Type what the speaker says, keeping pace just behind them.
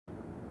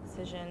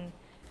decision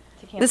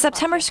to cancel The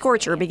September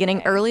scorcher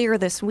beginning earlier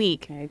this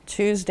week. Okay,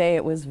 Tuesday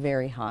it was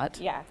very hot.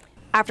 Yeah.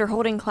 After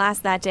holding class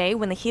that day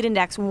when the heat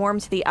index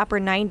warmed to the upper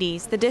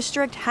 90s, the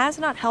district has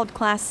not held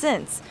class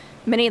since.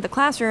 Many of the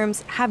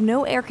classrooms have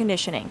no air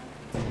conditioning.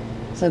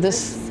 So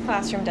this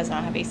classroom does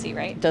not have AC,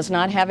 right? does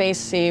not have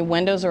AC,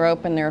 windows are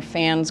open, there are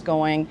fans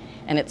going,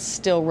 and it's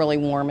still really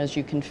warm, as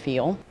you can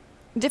feel.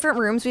 Different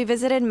rooms we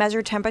visited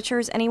measured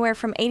temperatures anywhere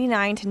from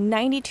 89 to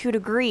 92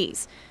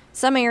 degrees.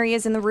 Some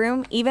areas in the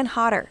room even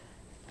hotter.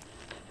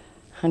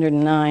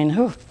 109.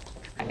 Whew.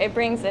 It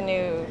brings a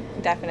new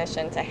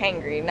definition to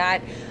hangry,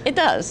 not It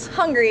does.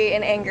 hungry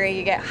and angry.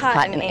 You get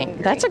hot and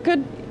angry. That's a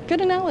good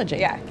analogy.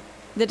 Yeah.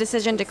 The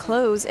decision to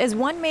close is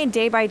one made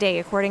day by day,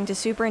 according to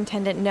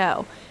Superintendent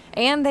No,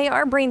 and they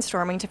are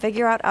brainstorming to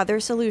figure out other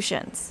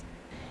solutions.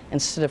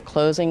 Instead of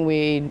closing,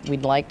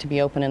 we'd like to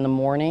be open in the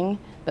morning,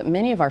 but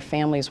many of our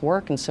families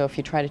work, and so if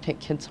you try to take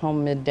kids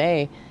home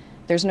midday,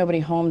 there's nobody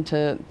home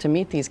to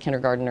meet these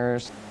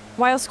kindergartners.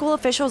 While school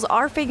officials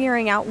are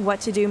figuring out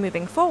what to do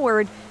moving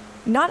forward,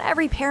 not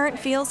every parent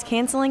feels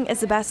canceling is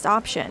the best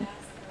option.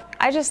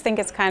 I just think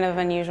it's kind of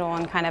unusual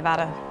and kind of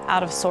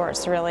out of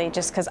sorts, really,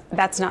 just because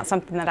that's not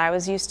something that I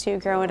was used to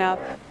growing up.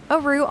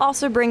 Aru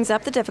also brings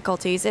up the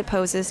difficulties it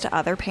poses to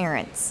other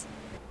parents.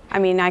 I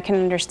mean, I can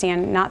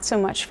understand not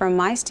so much from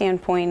my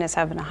standpoint as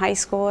having a high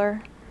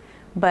schooler,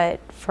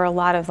 but for a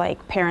lot of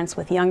parents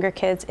with younger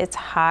kids, it's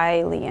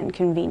highly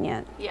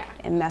inconvenient. Yeah.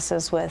 It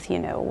messes with,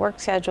 work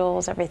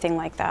schedules, everything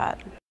like that.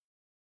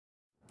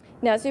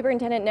 Now,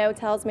 Superintendent No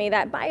tells me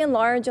that by and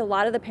large, a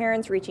lot of the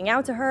parents reaching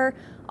out to her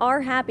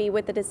are happy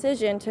with the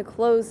decision to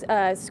close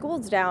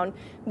schools down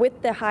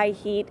with the high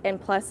heat and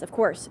plus, of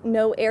course,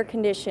 no air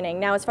conditioning.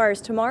 Now, as far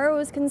as tomorrow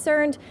is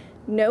concerned,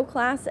 no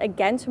class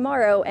again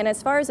tomorrow. And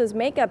as far as those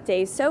makeup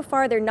days, so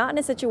far they're not in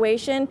a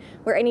situation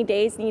where any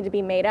days need to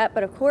be made up.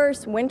 But of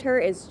course, winter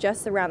is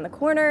just around the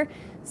corner,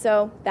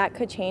 so that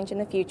could change in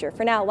the future.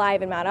 For now,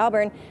 live in Mount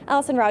Auburn,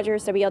 Allison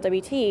Rogers,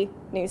 WLWT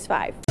News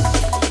 5.